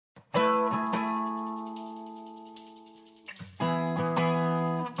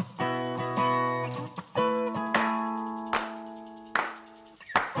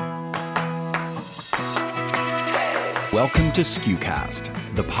Welcome to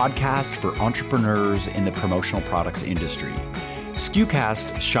SKUcast, the podcast for entrepreneurs in the promotional products industry.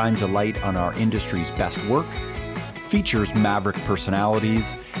 SKUcast shines a light on our industry's best work, features maverick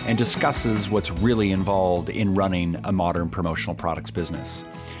personalities, and discusses what's really involved in running a modern promotional products business.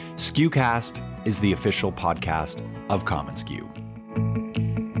 SKUcast is the official podcast of commonsku.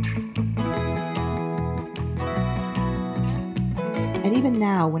 And even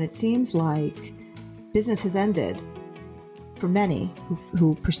now, when it seems like business has ended, for many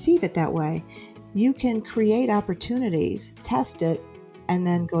who perceive it that way, you can create opportunities, test it, and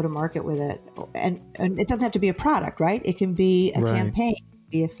then go to market with it. And it doesn't have to be a product, right? It can be a campaign,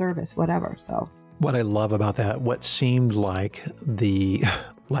 be a service, whatever. So what I love about that, what seemed like the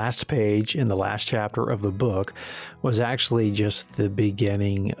last page in the last chapter of the book was actually just the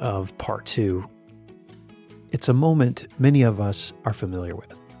beginning of part 2. It's a moment many of us are familiar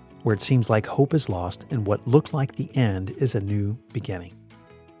with, where it seems like hope is lost and what looked like the end is a new beginning.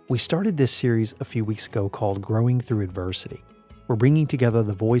 We started this series a few weeks ago called Growing Through Adversity. We're bringing together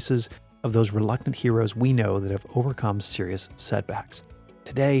the voices of those reluctant heroes we know that have overcome serious setbacks.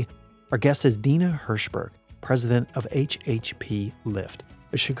 Today, our guest is Dena Hirschberg, president of HHPLIFT,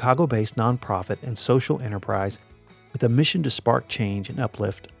 a Chicago-based nonprofit and social enterprise with a mission to spark change and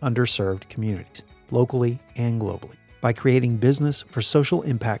uplift underserved communities, locally and globally, by creating business for social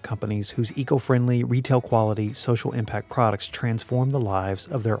impact companies whose eco-friendly, retail-quality social impact products transform the lives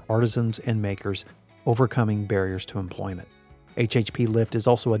of their artisans and makers, overcoming barriers to employment. HHPLIFT is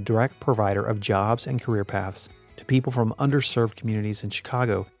also a direct provider of jobs and career paths to people from underserved communities in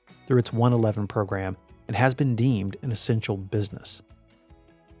Chicago through its 111 program and has been deemed an essential business.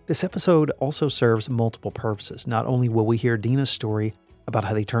 This episode also serves multiple purposes. Not only will we hear Dena's story about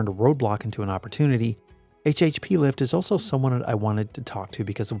how they turned a roadblock into an opportunity, HHPLIFT is also someone that I wanted to talk to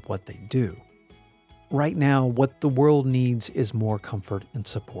because of what they do. Right now, what the world needs is more comfort and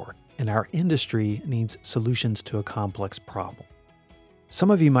support, and our industry needs solutions to a complex problem.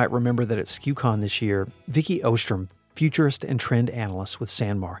 Some of you might remember that at SKUCon this year, Vicki Ostrom, futurist and trend analyst with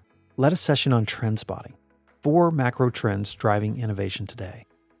Sandmar, led a session on trend spotting, 4 macro trends driving innovation today.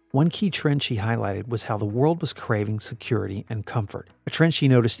 One key trend she highlighted was how the world was craving security and comfort, a trend she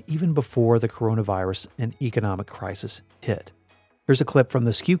noticed even before the coronavirus and economic crisis hit. Here's a clip from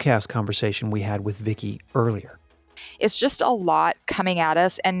the SKUcast conversation we had with Vicki earlier. It's just a lot coming at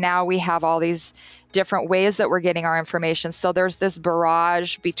us, and now we have all these different ways that we're getting our information. So there's this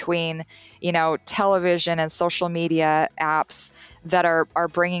barrage between, television and social media apps that are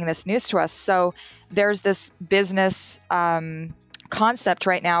bringing this news to us. So there's this business concept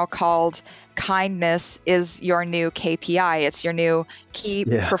right now called kindness is your new KPI. It's your new key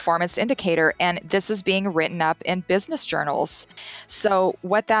performance indicator. And this is being written up in business journals. So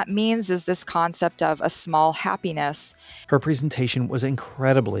what that means is this concept of a small happiness. Her presentation was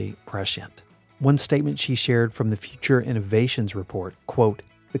incredibly prescient. One statement she shared from the Future Innovations Report, quote,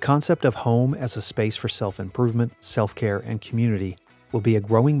 "The concept of home as a space for self-improvement, self-care, and community will be a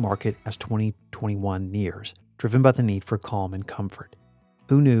growing market as 2021 nears, driven by the need for calm and comfort.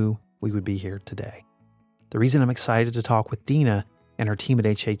 Who knew we would be here today?" The reason I'm excited to talk with Dena and her team at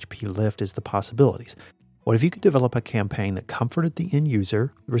HHPLIFT is the possibilities. What if you could develop a campaign that comforted the end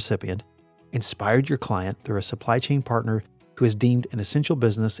user, the recipient, inspired your client through a supply chain partner who is deemed an essential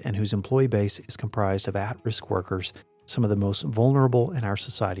business and whose employee base is comprised of at-risk workers, some of the most vulnerable in our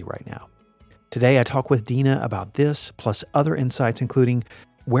society right now? Today, I talk with Dena about this, plus other insights, including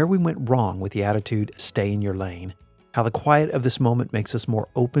where we went wrong with the attitude, stay in your lane, how the quiet of this moment makes us more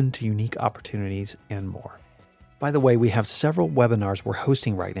open to unique opportunities, and more. By the way, we have several webinars we're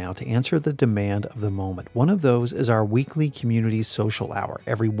hosting right now to answer the demand of the moment. One of those is our weekly community social hour.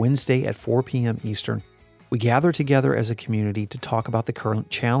 Every Wednesday at 4 p.m. Eastern, we gather together as a community to talk about the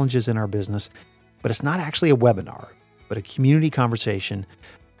current challenges in our business, but it's not actually a webinar, but a community conversation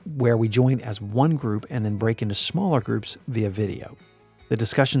where we join as one group and then break into smaller groups via video. The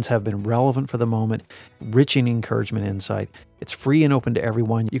discussions have been relevant for the moment, rich in encouragement and insight. It's free and open to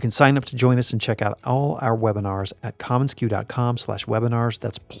everyone. You can sign up to join us and check out all our webinars at commonsku.com/webinars.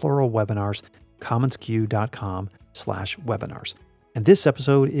 That's plural webinars, commonsku.com/webinars. And this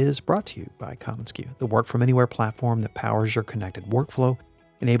episode is brought to you by commonsku, the work from anywhere platform that powers your connected workflow,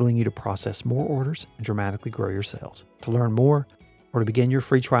 enabling you to process more orders and dramatically grow your sales. To learn more or to begin your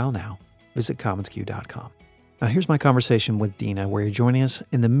free trial now, visit commonsku.com. Now here's my conversation with Dena, where you're joining us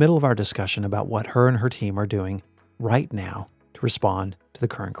in the middle of our discussion about what her and her team are doing right now to respond to the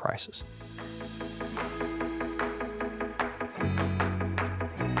current crisis.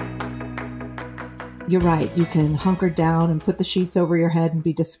 You're right. You can hunker down and put the sheets over your head and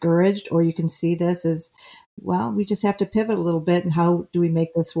be discouraged, or you can see this as well, we just have to pivot a little bit, and how do we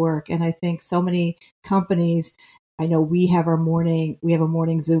make this work? And I think so many companies, I know we have a morning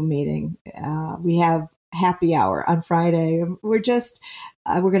Zoom meeting. We have happy hour on Friday. We're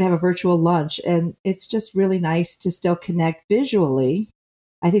going to have a virtual lunch, and it's just really nice to still connect visually.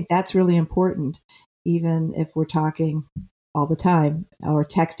 I think that's really important, even if we're talking all the time or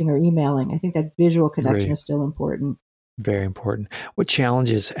texting or emailing. I think that visual connection is still important. Very important. What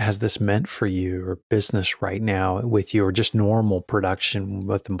challenges has this meant for you or business right now with your just normal production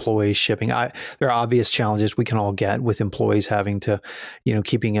with employees shipping? There are obvious challenges we can all get with employees having to,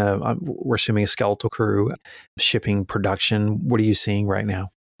 keeping we're assuming a skeletal crew, shipping production. What are you seeing right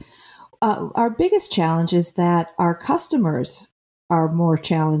now? Our biggest challenge is that our customers are more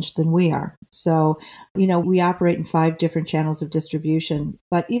challenged than we are. So, we operate in 5 different channels of distribution,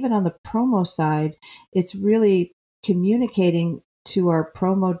 but even on the promo side, it's really communicating to our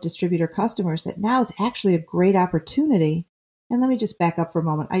promo distributor customers that now is actually a great opportunity. And let me just back up for a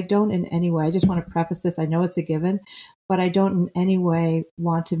moment. I don't in any way, I just want to preface this. I know it's a given, but I don't in any way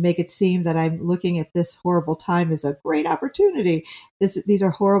want to make it seem that I'm looking at this horrible time as a great opportunity. These are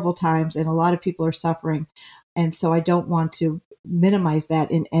horrible times, and a lot of people are suffering. And so I don't want to minimize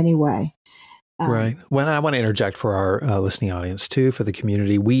that in any way. Right. Well, I want to interject for our listening audience too, for the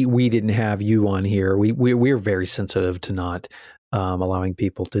community. We didn't have you on here. We're very sensitive to not allowing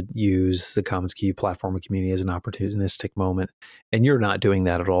people to use the commonsku platform and community as an opportunistic moment, and you're not doing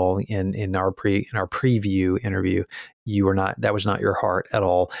that at all. In our preview interview, you were not. That was not your heart at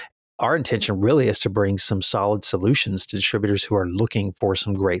all. Our intention really is to bring some solid solutions to distributors who are looking for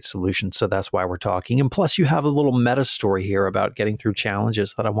some great solutions. So that's why we're talking. And plus, you have a little meta story here about getting through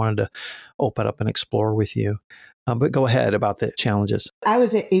challenges that I wanted to open up and explore with you. But go ahead about the challenges. I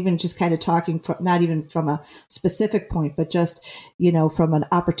was even just kind of talking from, not even from a specific point, but just, from an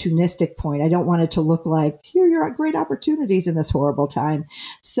opportunistic point. I don't want it to look like, here are your great opportunities in this horrible time.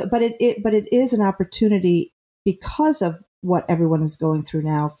 So, but it is an opportunity because of what everyone is going through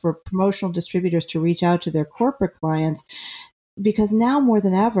now, for promotional distributors to reach out to their corporate clients, because now more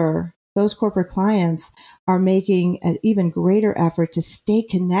than ever, those corporate clients are making an even greater effort to stay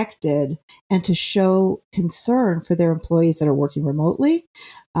connected and to show concern for their employees that are working remotely.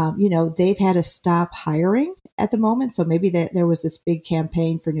 They've had to stop hiring at the moment. So maybe there was this big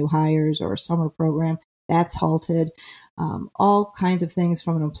campaign for new hires or a summer program that's halted. All kinds of things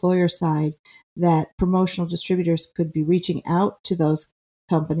from an employer side that promotional distributors could be reaching out to those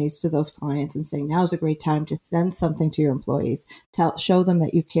companies, to those clients, and saying, now's a great time to send something to your employees, show them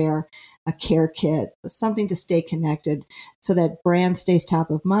that you care, a care kit, something to stay connected so that brand stays top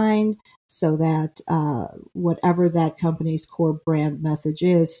of mind, so that whatever that company's core brand message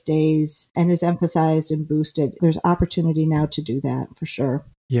is stays and is emphasized and boosted. There's opportunity now to do that for sure.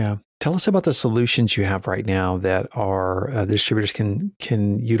 Yeah. Tell us about the solutions you have right now that our distributors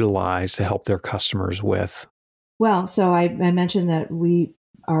can utilize to help their customers with. Well, so I mentioned that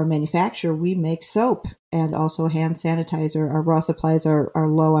our manufacturer, we make soap and also hand sanitizer. Our raw supplies are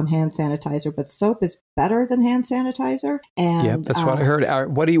low on hand sanitizer, but soap is better than hand sanitizer. And yeah, that's what I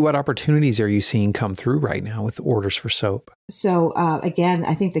heard. What opportunities are you seeing come through right now with orders for soap? So again,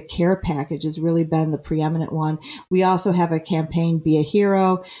 I think the care package has really been the preeminent one. We also have a campaign, Be a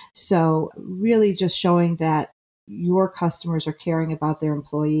Hero. So really just showing that your customers are caring about their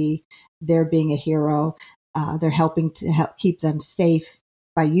employee, they're being a hero, they're helping to help keep them safe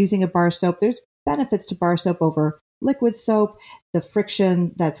by using a bar soap. There's benefits to bar soap over liquid soap. The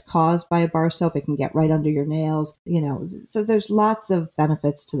friction that's caused by a bar soap, it can get right under your nails, so there's lots of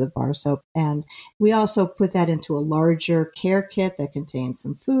benefits to the bar soap. And we also put that into a larger care kit that contains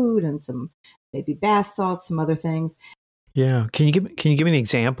some food and some maybe bath salts, some other things. Yeah. Can you give me an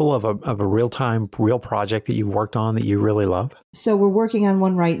example of a real project that you've worked on that you really love? So we're working on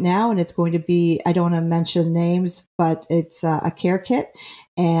one right now, and it's going to be, I don't want to mention names, but it's a care kit,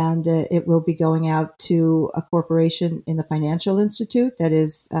 and it will be going out to a corporation in the financial institute that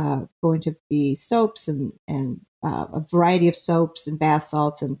is going to be soaps and a variety of soaps and bath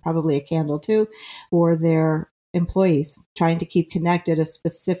salts and probably a candle too for their employees, trying to keep connected a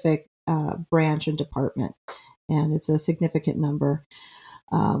specific branch and department. And it's a significant number.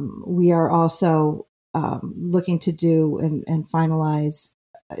 We are also looking to do and finalize.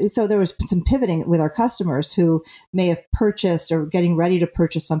 So there was some pivoting with our customers who may have purchased or getting ready to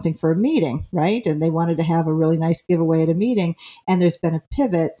purchase something for a meeting, right? And they wanted to have a really nice giveaway at a meeting. And there's been a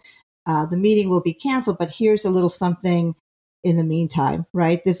pivot. The meeting will be canceled, but here's a little something in the meantime,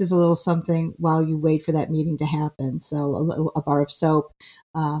 right? This is a little something while you wait for that meeting to happen. So a bar of soap,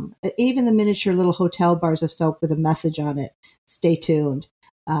 even the miniature little hotel bars of soap with a message on it. Stay tuned.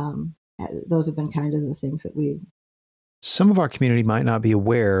 those have been kind of the things that we've. Some of our community might not be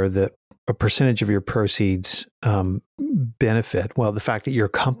aware that a percentage of your proceeds benefit. Well, the fact that your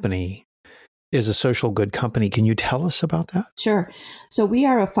company is a social good company. Can you tell us about that? Sure. So we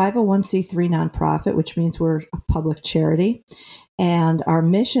are a 501c3 nonprofit, which means we're a public charity. And our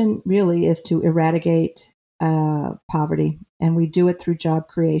mission really is to eradicate poverty. And we do it through job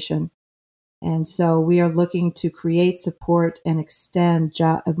creation. And so we are looking to create, support, and extend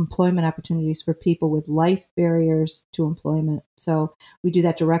employment opportunities for people with life barriers to employment. So we do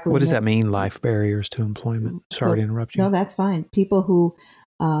that directly. What does that mean, life barriers to employment? Sorry to interrupt you. No, that's fine. People who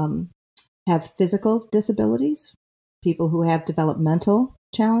have physical disabilities, people who have developmental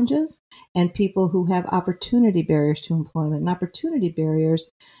challenges, and people who have opportunity barriers to employment. And opportunity barriers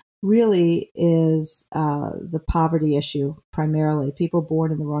really is the poverty issue primarily. People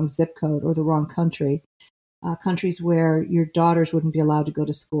born in the wrong zip code or the wrong country, countries where your daughters wouldn't be allowed to go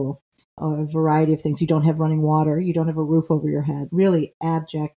to school, or a variety of things. You don't have running water, you don't have a roof over your head, really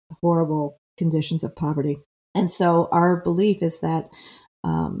abject, horrible conditions of poverty. And so our belief is that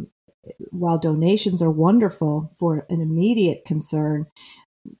while donations are wonderful for an immediate concern,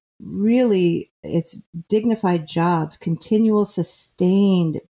 really it's dignified jobs, continual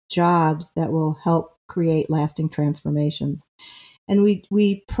sustained jobs that will help create lasting transformations. And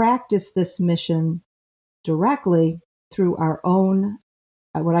we practice this mission directly through our own,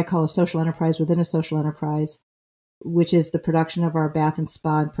 what I call a social enterprise within a social enterprise, which is the production of our bath and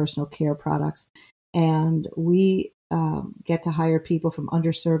spa and personal care products. And we get to hire people from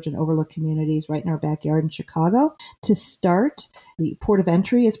underserved and overlooked communities right in our backyard in Chicago to start. The port of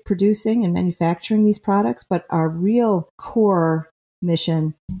entry is producing and manufacturing these products, but our real core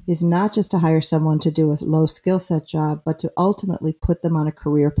mission is not just to hire someone to do a low skill set job, but to ultimately put them on a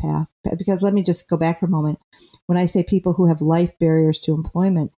career path. Because let me just go back for a moment. When I say people who have life barriers to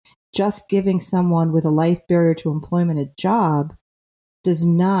employment, just giving someone with a life barrier to employment a job does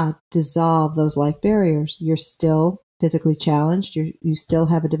not dissolve those life barriers. You're still physically challenged. You still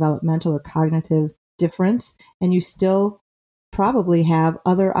have a developmental or cognitive difference, and you still probably have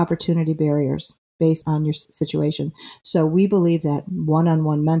other opportunity barriers based on your situation. So we believe that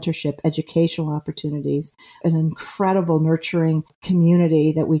one-on-one mentorship, educational opportunities, an incredible nurturing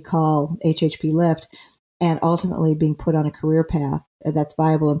community that we call HHPLIFT, and ultimately being put on a career path that's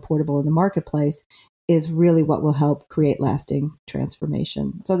viable and portable in the marketplace is really what will help create lasting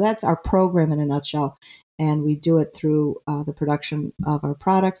transformation. So that's our program in a nutshell. And we do it through the production of our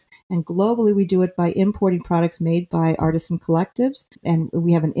products. And globally, we do it by importing products made by artisan collectives. And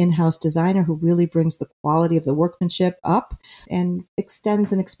we have an in-house designer who really brings the quality of the workmanship up and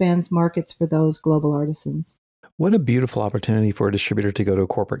extends and expands markets for those global artisans. What a beautiful opportunity for a distributor to go to a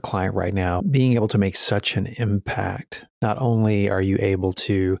corporate client right now, being able to make such an impact. Not only are you able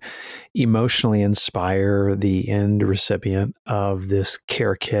to emotionally inspire the end recipient of this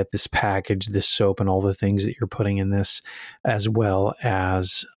care kit, this package, this soap, and all the things that you're putting in this, as well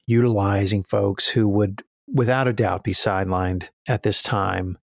as utilizing folks who would, without a doubt, be sidelined at this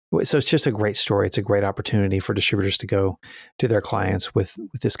time. So it's just a great story. It's a great opportunity for distributors to go to their clients with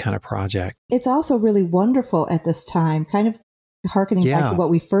this kind of project. It's also really wonderful at this time, kind of hearkening back to what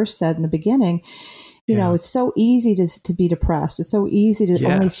we first said in the beginning. You know, it's so easy to be depressed. It's so easy to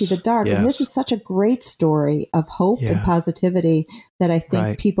only see the dark. And this is such a great story of hope and positivity that I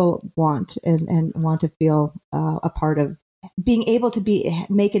think people want and want to feel a part of. Being able to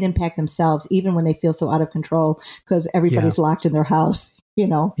make an impact themselves, even when they feel so out of control because everybody's locked in their house, you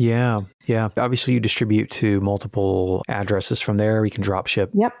know? Yeah. Obviously, you distribute to multiple addresses from there. You can drop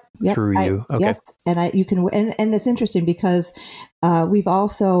ship through you. Okay. Yes, and you can, and it's interesting because we've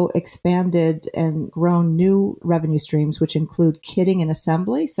also expanded and grown new revenue streams, which include kitting and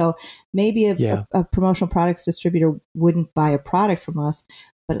assembly. So maybe a promotional products distributor wouldn't buy a product from us,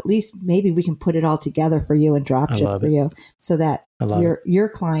 but at least maybe we can put it all together for you and drop ship for you so that your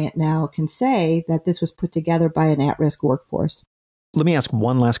client now can say that this was put together by an at-risk workforce. Let me ask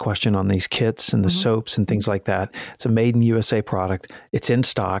one last question on these kits and the soaps and things like that. It's a made in USA product. It's in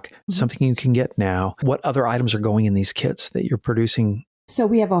stock. It's something you can get now. What other items are going in these kits that you're producing? So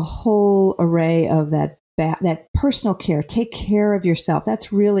we have a whole array of that personal care. Take care of yourself.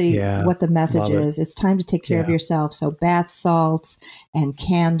 That's really what the message is. It's time to take care of yourself. So bath salts and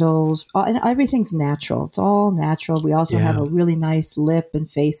candles, and everything's natural. It's all natural. We also have a really nice lip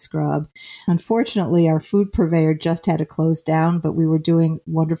and face scrub. Unfortunately, our food purveyor just had to close down, but we were doing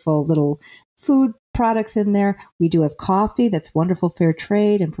wonderful little food products in there. We do have coffee that's wonderful fair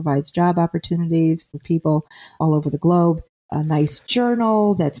trade and provides job opportunities for people all over the globe. A nice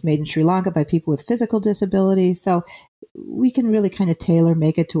journal that's made in Sri Lanka by people with physical disabilities. So we can really kind of tailor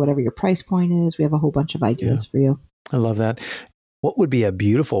make it to whatever your price point is. We have a whole bunch of ideas for you. I love that. What would be a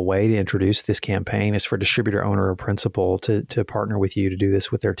beautiful way to introduce this campaign is for a distributor, owner, or principal to partner with you to do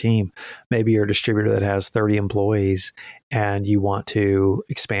this with their team. Maybe you're a distributor that has 30 employees and you want to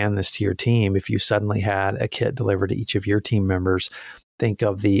expand this to your team. If you suddenly had a kit delivered to each of your team members, think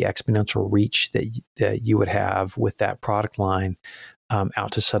of the exponential reach that you would have with that product line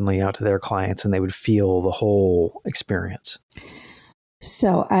out to their clients, and they would feel the whole experience.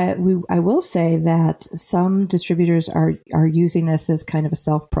 So I will say that some distributors are using this as kind of a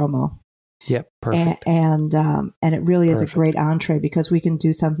self promo. Yep, perfect. And it really is a great entree because we can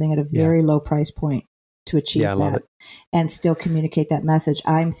do something at a very low price point to achieve that and still communicate that message.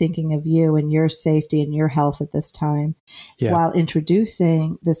 I'm thinking of you and your safety and your health at this time, while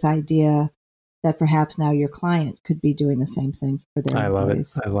introducing this idea that perhaps now your client could be doing the same thing for their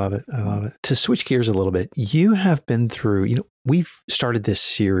employees. I love it. To switch gears a little bit, you have been through, we've started this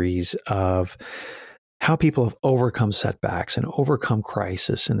series of how people have overcome setbacks and overcome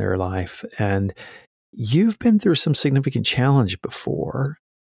crisis in their life. And you've been through some significant challenge before.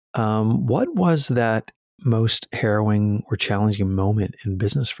 What was that most harrowing or challenging moment in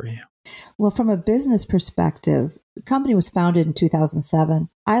business for you? Well, from a business perspective, the company was founded in 2007.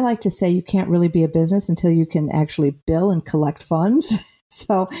 I like to say you can't really be a business until you can actually bill and collect funds.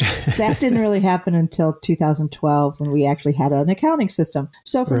 So that didn't really happen until 2012 when we actually had an accounting system.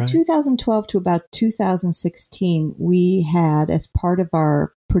 So from 2012 to about 2016, we had, as part of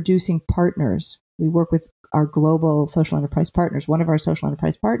our producing partners, we work with our global social enterprise partners. One of our social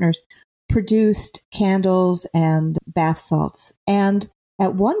enterprise partners produced candles and bath salts. And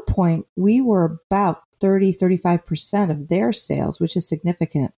at one point, we were about 35% of their sales, which is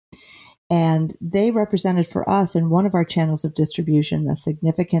significant. And they represented for us in one of our channels of distribution a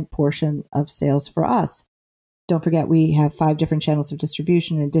significant portion of sales for us. Don't forget, we have 5 different channels of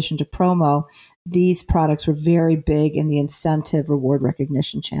distribution in addition to promo. These products were very big in the incentive reward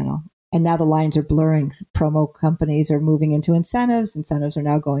recognition channel. And now the lines are blurring. Promo companies are moving into incentives. Incentives are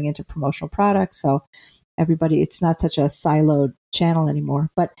now going into promotional products. So everybody, it's not such a siloed channel anymore,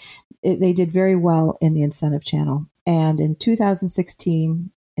 but they did very well in the incentive channel. And in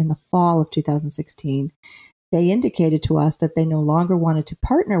 2016, in the fall of 2016, they indicated to us that they no longer wanted to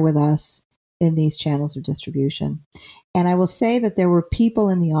partner with us in these channels of distribution. And I will say that there were people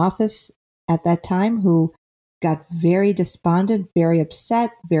in the office at that time who got very despondent, very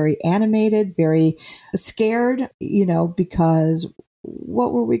upset, very animated, very scared, because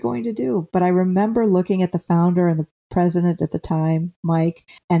what were we going to do? But I remember looking at the founder and the president at the time, Mike,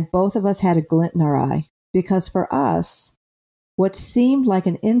 and both of us had a glint in our eye, because for us, what seemed like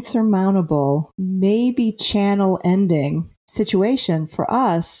an insurmountable, maybe channel ending situation for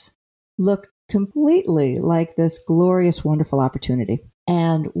us looked completely like this glorious, wonderful opportunity.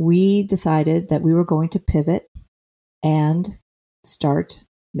 And we decided that we were going to pivot and start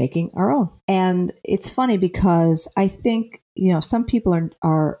making our own. And it's funny because I think, some people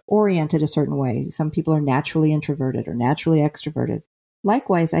are oriented a certain way. Some people are naturally introverted or naturally extroverted.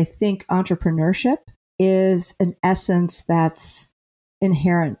 Likewise, I think entrepreneurship is an essence that's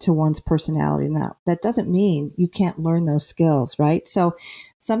inherent to one's personality. Now, that doesn't mean you can't learn those skills, right? So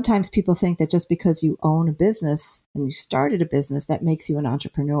sometimes people think that just because you own a business and you started a business, that makes you an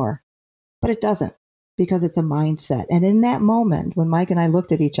entrepreneur. But it doesn't, because it's a mindset. And in that moment, when Mike and I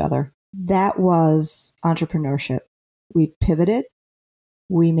looked at each other, that was entrepreneurship. We pivoted,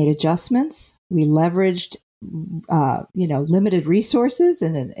 we made adjustments, we leveraged limited resources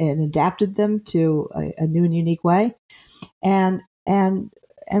and adapted them to a new and unique way. And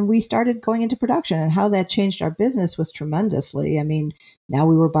we started going into production, and how that changed our business was tremendously. I mean, now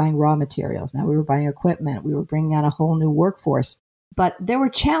we were buying raw materials. Now we were buying equipment. We were bringing on a whole new workforce. But there were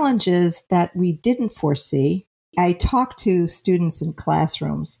challenges that we didn't foresee. I talk to students in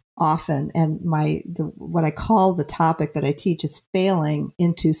classrooms often, and what I call the topic that I teach is failing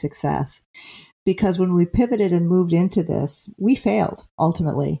into success. Because when we pivoted and moved into this, we failed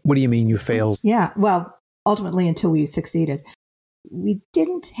ultimately. What do you mean you failed? Yeah, well, ultimately until we succeeded. We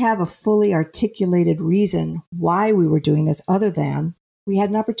didn't have a fully articulated reason why we were doing this other than we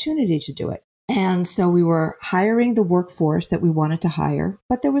had an opportunity to do it. And so we were hiring the workforce that we wanted to hire,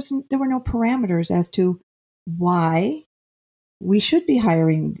 but there were no parameters as to why we should be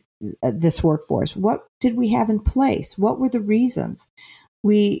hiring this workforce. What did we have in place? What were the reasons?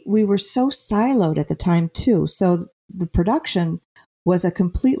 We were so siloed at the time too. So the production was a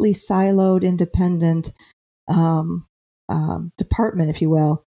completely siloed, independent department, if you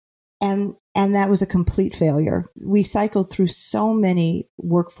will. And that was a complete failure. We cycled through so many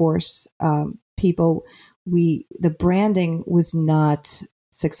workforce people. the branding was not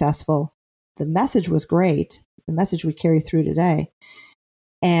successful. The message was great. The message we carry through today.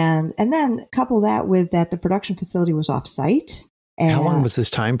 And then couple that with that the production facility was off site. How long was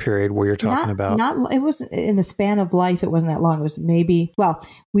this time period where you're talking about? It was in the span of life. It wasn't that long. It was maybe,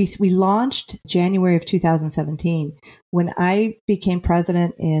 we launched January of 2017. When I became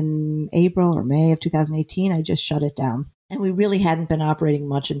president in April or May of 2018, I just shut it down. And we really hadn't been operating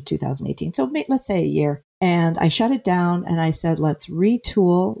much in 2018. So let's say a year. And I shut it down and I said, let's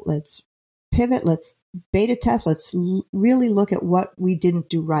retool, let's pivot, let's beta test, let's really look at what we didn't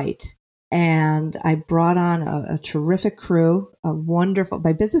do right. And I brought on a terrific crew, a wonderful,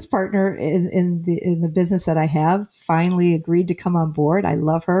 my business partner in the business that I have finally agreed to come on board. I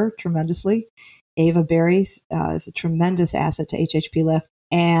love her tremendously. Ava Berry is a tremendous asset to HHPLIFT.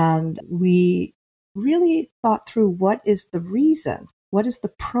 And we really thought through what is the reason, what is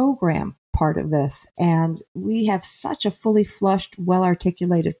the program part of this. And we have such a fully flushed,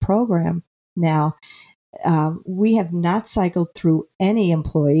 well-articulated program now. We have not cycled through any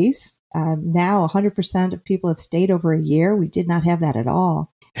employees. Now 100% of people have stayed over a year. We did not have that at all.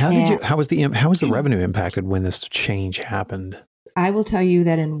 How was the revenue impacted when this change happened? I will tell you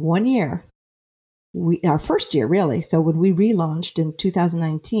that in 1 year, our first year really. So when we relaunched in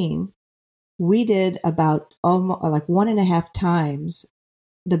 2019, we did about almost like 1.5 times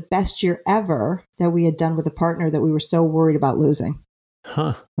the best year ever that we had done with a partner that we were so worried about losing.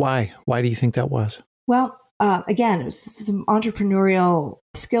 Huh. Why? Why do you think that was? Well, again, it was some entrepreneurial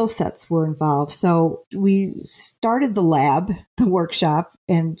skill sets were involved. So we started the lab, the workshop,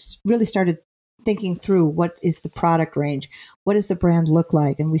 and really started thinking through what is the product range? What does the brand look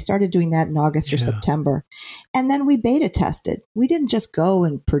like? And we started doing that in August or September. And then we beta tested. We didn't just go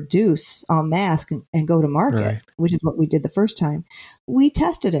and produce en masse and go to market, which is what we did the first time. We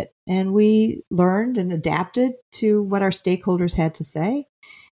tested it and we learned and adapted to what our stakeholders had to say.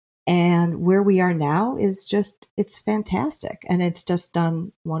 And where we are now is just, it's fantastic. And it's just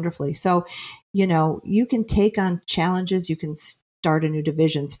done wonderfully. So, you can take on challenges. You can start a new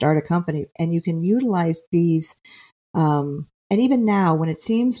division, start a company, and you can utilize these. And even now, when it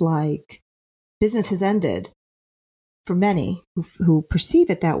seems like business has ended, for many who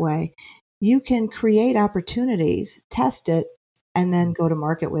perceive it that way, you can create opportunities, test it, and then go to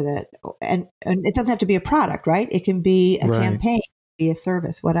market with it. And it doesn't have to be a product, right? It can be a campaign, be a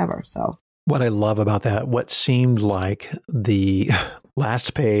service, whatever. So what I love about that, what seemed like the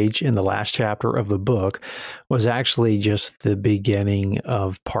last page in the last chapter of the book was actually just the beginning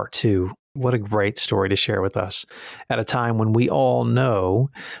of part 2. What a great story to share with us at a time when we all know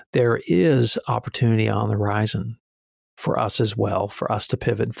there is opportunity on the horizon for us as well, for us to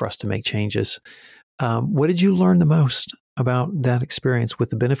pivot, for us to make changes. What did you learn the most about that experience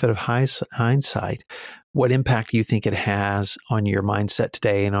with the benefit of hindsight? What impact do you think it has on your mindset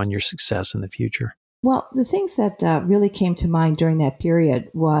today and on your success in the future? Well, the things that really came to mind during that period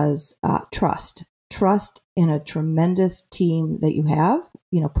was trust. Trust in a tremendous team that you have,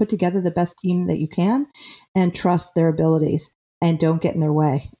 put together the best team that you can and trust their abilities and don't get in their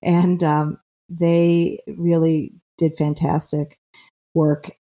way. And they really did fantastic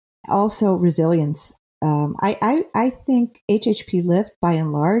work. Also, resilience. I think HHPLIFT, by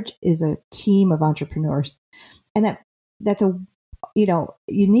and large, is a team of entrepreneurs, and that's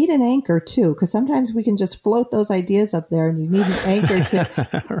you need an anchor too, because sometimes we can just float those ideas up there, and you need an anchor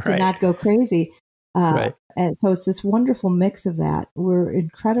to not go crazy. And so it's this wonderful mix of that. We're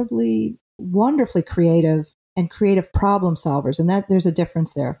incredibly, wonderfully creative and creative problem solvers, and that there's a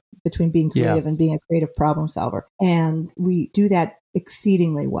difference there between being creative and being a creative problem solver, and we do that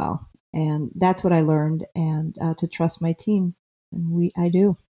exceedingly well. And that's what I learned, and to trust my team. And I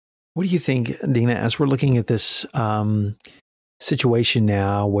do. What do you think, Dena, as we're looking at this situation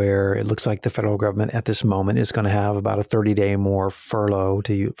now where it looks like the federal government at this moment is going to have about a 30-day more furlough,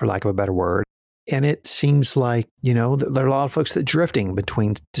 for lack of a better word. And it seems like, there are a lot of folks that are drifting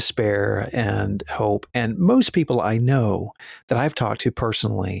between despair and hope. And most people I know that I've talked to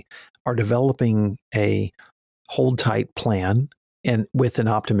personally are developing a hold tight plan and with an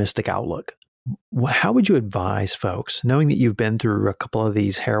optimistic outlook. How would you advise folks, knowing that you've been through a couple of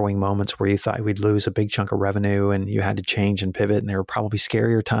these harrowing moments where you thought we'd lose a big chunk of revenue and you had to change and pivot, and there were probably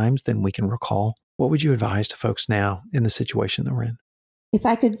scarier times than we can recall? What would you advise to folks now in the situation that we're in? If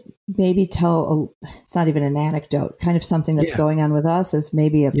I could maybe tell, it's not even an anecdote, kind of something that's going on with us as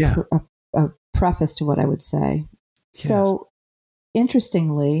maybe a preface to what I would say. Yes. So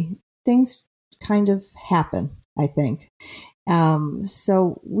interestingly, things kind of happen, I think.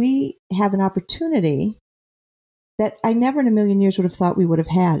 So we have an opportunity that I never in a million years would have thought we would have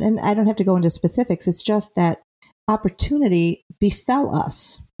had. And I don't have to go into specifics. It's just that opportunity befell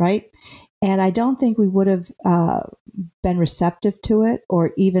us, right? And I don't think we would have been receptive to it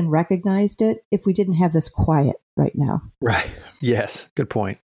or even recognized it if we didn't have this quiet right now. Right. Yes. Good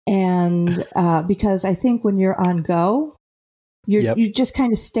point. And because I think when you're on go, you just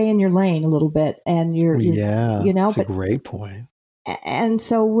kind of stay in your lane a little bit, and you're that's a great point. And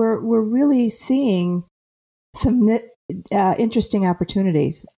so we're really seeing some interesting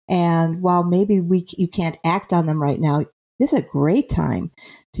opportunities. And while maybe you can't act on them right now, this is a great time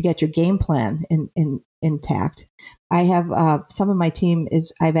to get your game plan intact. I have some of my team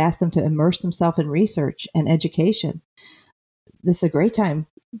I've asked them to immerse themselves in research and education. This is a great time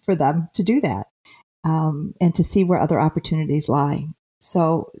for them to do that, and to see where other opportunities lie.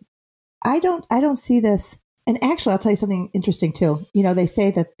 So I don't see this. And actually, I'll tell you something interesting too. They say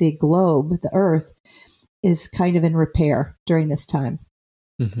that the globe, the Earth, is kind of in repair during this time.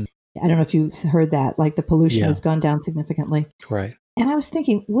 Mm-hmm. I don't know if you've heard that, like the pollution has gone down significantly. Right. And I was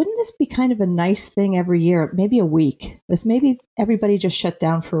thinking, wouldn't this be kind of a nice thing every year, maybe a week, if maybe everybody just shut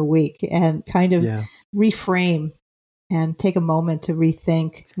down for a week and kind of reframe and take a moment to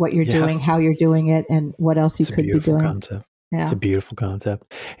rethink what you're doing, how you're doing it, and what else you could be doing. Concept. Yeah. It's a beautiful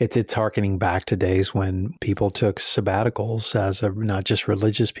concept. It's harkening back to days when people took sabbaticals not just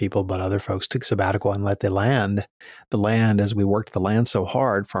religious people, but other folks took sabbatical and let the land, as we worked the land so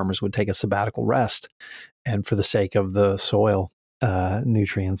hard, farmers would take a sabbatical rest, and for the sake of the soil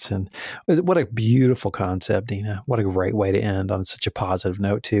nutrients. And what a beautiful concept, Dena. What a great way to end on such a positive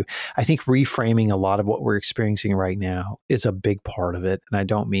note too. I think reframing a lot of what we're experiencing right now is a big part of it. And I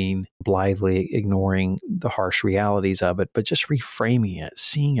don't mean blithely ignoring the harsh realities of it, but just reframing it,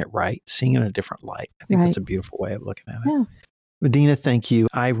 seeing it right, seeing it in a different light. I think that's a beautiful way of looking at it. Yeah. Dena, thank you.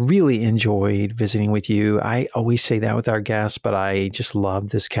 I really enjoyed visiting with you. I always say that with our guests, but I just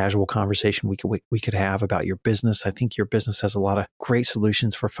love this casual conversation we could have about your business. I think your business has a lot of great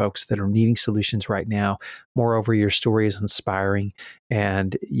solutions for folks that are needing solutions right now. Moreover, your story is inspiring,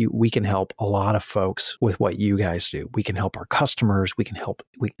 and we can help a lot of folks with what you guys do. We can help our customers. We can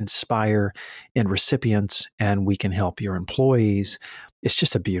inspire end recipients, and we can help your employees. It's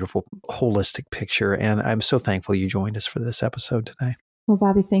just a beautiful, holistic picture. And I'm so thankful you joined us for this episode today. Well,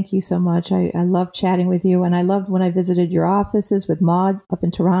 Bobby, thank you so much. I love chatting with you. And I loved when I visited your offices with Maud up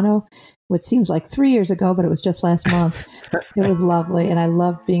in Toronto, what seems like 3 years ago, but it was just last month. It was lovely. And I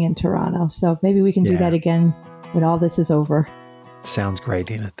loved being in Toronto. So maybe we can do that again when all this is over. Sounds great,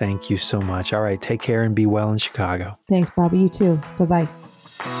 Dena. Thank you so much. All right. Take care and be well in Chicago. Thanks, Bobby. You too. Bye-bye.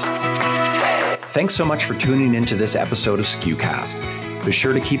 Thanks so much for tuning into this episode of SKUcast. Be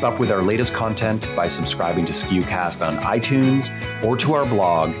sure to keep up with our latest content by subscribing to SKUcast on iTunes or to our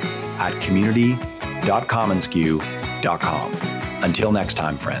blog at community.commonsku.com. Until next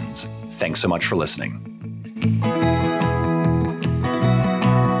time, friends, thanks so much for listening.